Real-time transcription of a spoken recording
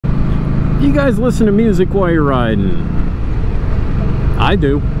You guys listen to music while you're riding? I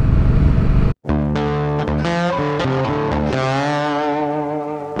do.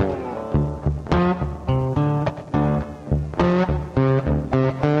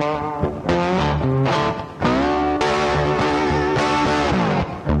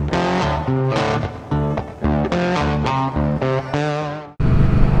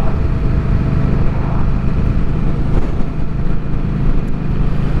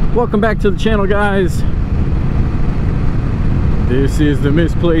 Welcome back to the channel, guys. This is the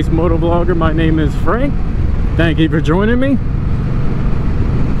Misplaced Motovlogger. My name is Frank. Thank you for joining me.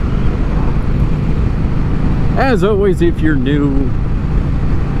 As always, if you're new,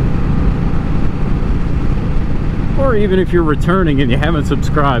 or even if you're returning and you haven't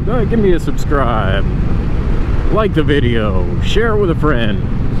subscribed, go ahead, give me a subscribe. Like the video, share it with a friend.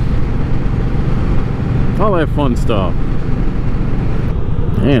 All that fun stuff.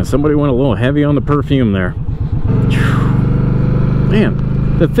 Man, somebody went a little heavy on the perfume there.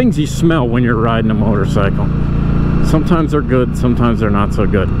 Man, the things you smell when you're riding a motorcycle. Sometimes they're good, sometimes they're not so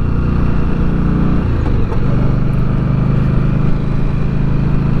good.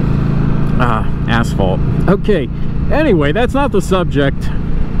 Ah, asphalt. Okay, anyway, that's not the subject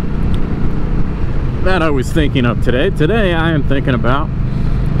that I was thinking of today. Today I am thinking about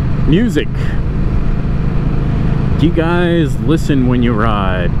music. Do you guys listen when you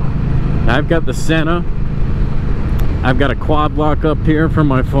ride? I've got the Sena. I've got a quad lock up here for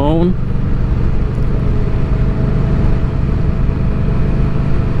my phone.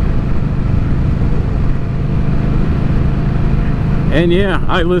 And yeah,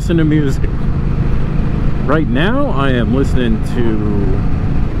 I listen to music. Right now, I am listening to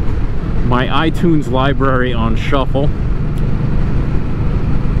my iTunes library on shuffle.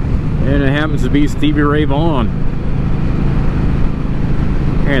 And it happens to be Stevie Ray Vaughan.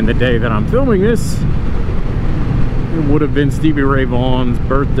 And the day that I'm filming this, it would have been Stevie Ray Vaughan's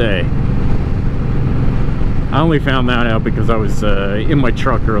birthday. I only found that out because I was in my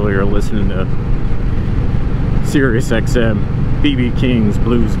truck earlier listening to Sirius XM, B.B. King's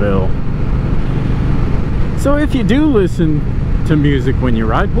Bluesville. So if you do listen to music when you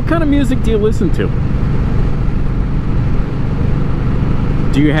ride, what kind of music do you listen to?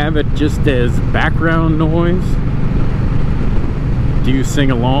 Do you have it just as background noise? Do you sing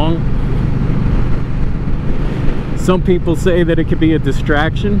along? Some people say that it could be a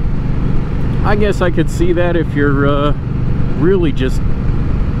distraction. I guess I could see that if you're really just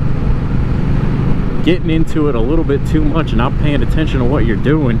getting into it a little bit too much and not paying attention to what you're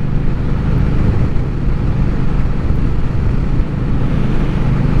doing.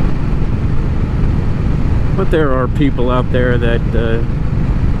 But there are people out there that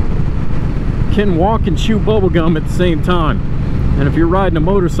can walk and chew bubblegum at the same time. And if you're riding a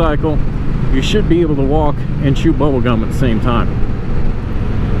motorcycle, you should be able to walk and chew bubblegum at the same time.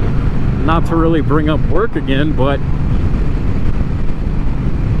 Not to really bring up work again, but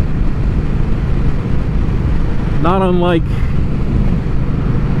not unlike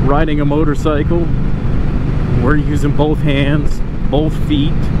riding a motorcycle, we're using both hands, both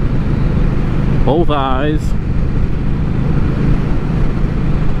feet, both eyes,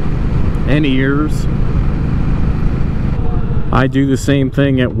 and ears. I do the same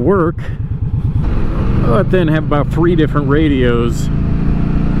thing at work, but then have about 3 different radios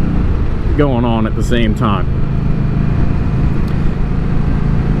going on at the same time.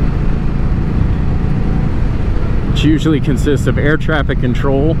 Which usually consists of air traffic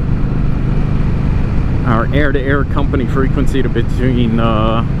control, our air-to-air company frequency between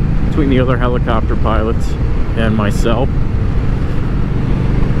the other helicopter pilots and myself.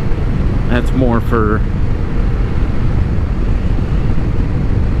 That's more for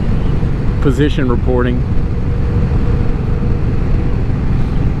position reporting.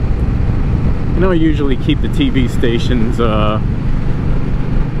 You know, I usually keep the TV stations the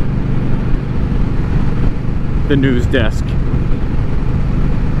news desk,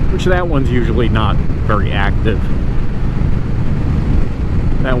 which that one's usually not very active.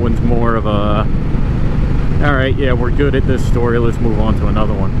 That one's more of a, all right, yeah, we're good at this story, let's move on to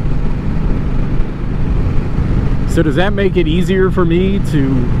another one. So does that make it easier for me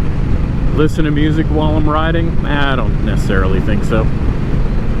to listen to music while I'm riding? I don't necessarily think so.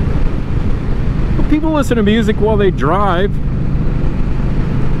 But people listen to music while they drive.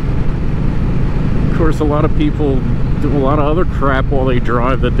 Of course, a lot of people do a lot of other crap while they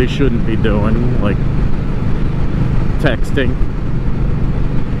drive that they shouldn't be doing, like texting.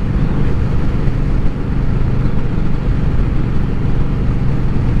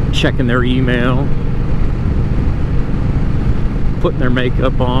 Checking their email, putting their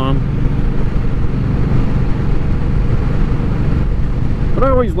makeup on. but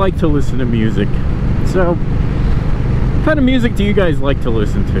I always like to listen to music. So, what kind of music do you guys like to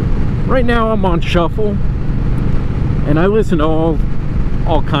listen to? Right now I'm on shuffle, and I listen to all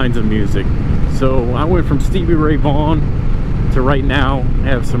kinds of music. So I went from Stevie Ray Vaughan to right now I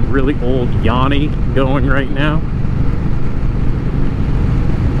have some really old Yanni going right now.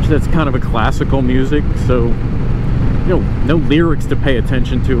 That's kind of a classical music, so you know, no lyrics to pay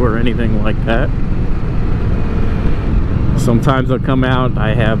attention to or anything like that. Sometimes I'll come out,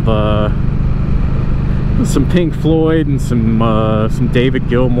 I have some Pink Floyd and some David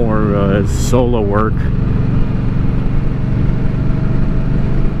Gilmour solo work.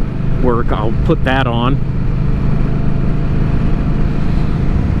 I'll put that on.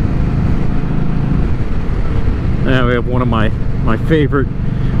 And we have one of my favorite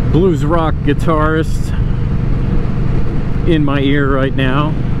blues rock guitarists in my ear right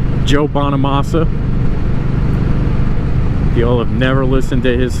now, Joe Bonamassa. If y'all have never listened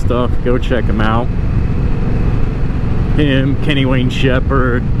to his stuff, go check him out. Him, Kenny Wayne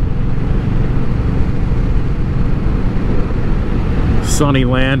Shepherd, Sonny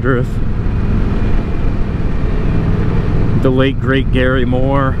Landreth, the late great Gary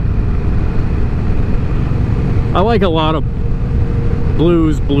Moore. I like a lot of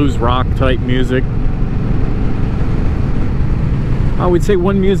blues rock type music. I would say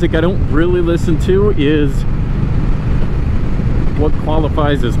one music I don't really listen to is what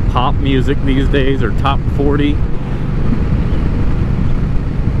qualifies as pop music these days, or top 40.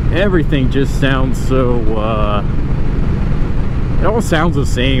 Everything just sounds so it all sounds the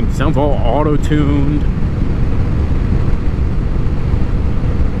same. It sounds all auto-tuned.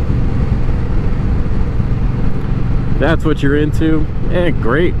 That's what you're into? Eh,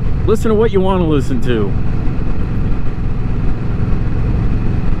 great. Listen to what you want to listen to.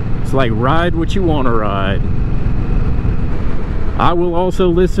 It's like ride what you want to ride. I will also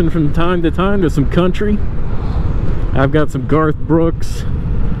listen from time to time to some country. I've got some Garth Brooks,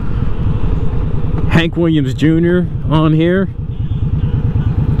 Hank Williams Jr. on here.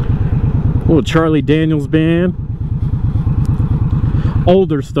 A little Charlie Daniels Band.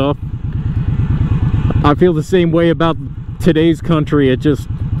 Older stuff. I feel the same way about today's country. It just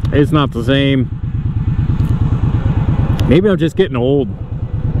is not the same. Maybe I'm just getting old.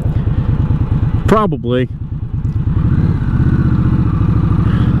 Probably.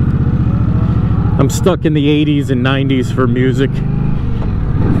 I'm stuck in the 80s and 90s for music.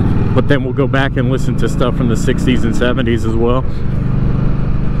 But then we'll go back and listen to stuff from the 60s and 70s as well.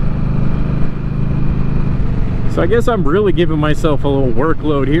 So I guess I'm really giving myself a little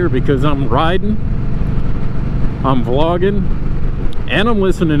workload here because I'm riding, I'm vlogging, and I'm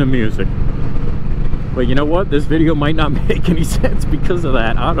listening to music. But you know what? This video might not make any sense because of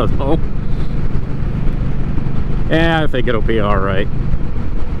that. I don't know. Yeah, I think it'll be alright.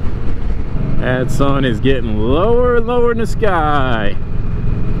 That sun is getting lower and lower in the sky.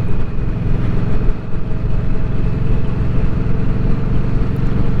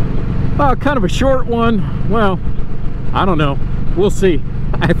 Kind of a short one. Well, I don't know. We'll see.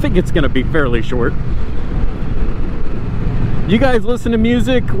 I think it's going to be fairly short. You guys listen to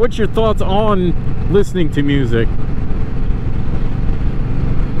music? What's your thoughts on listening to music?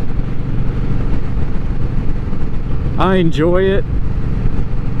 I enjoy it.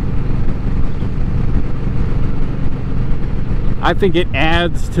 I think it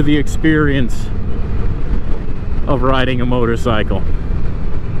adds to the experience of riding a motorcycle.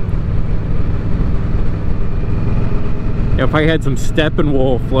 If I had some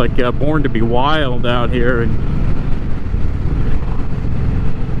Steppenwolf, like Born to Be Wild out here, and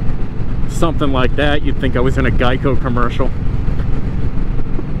something like that, you'd think I was in a Geico commercial.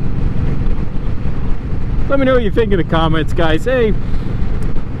 Let me know what you think in the comments, guys. Hey,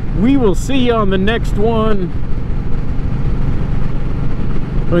 we will see you on the next one.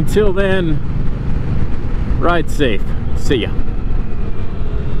 Until then, ride safe. See ya.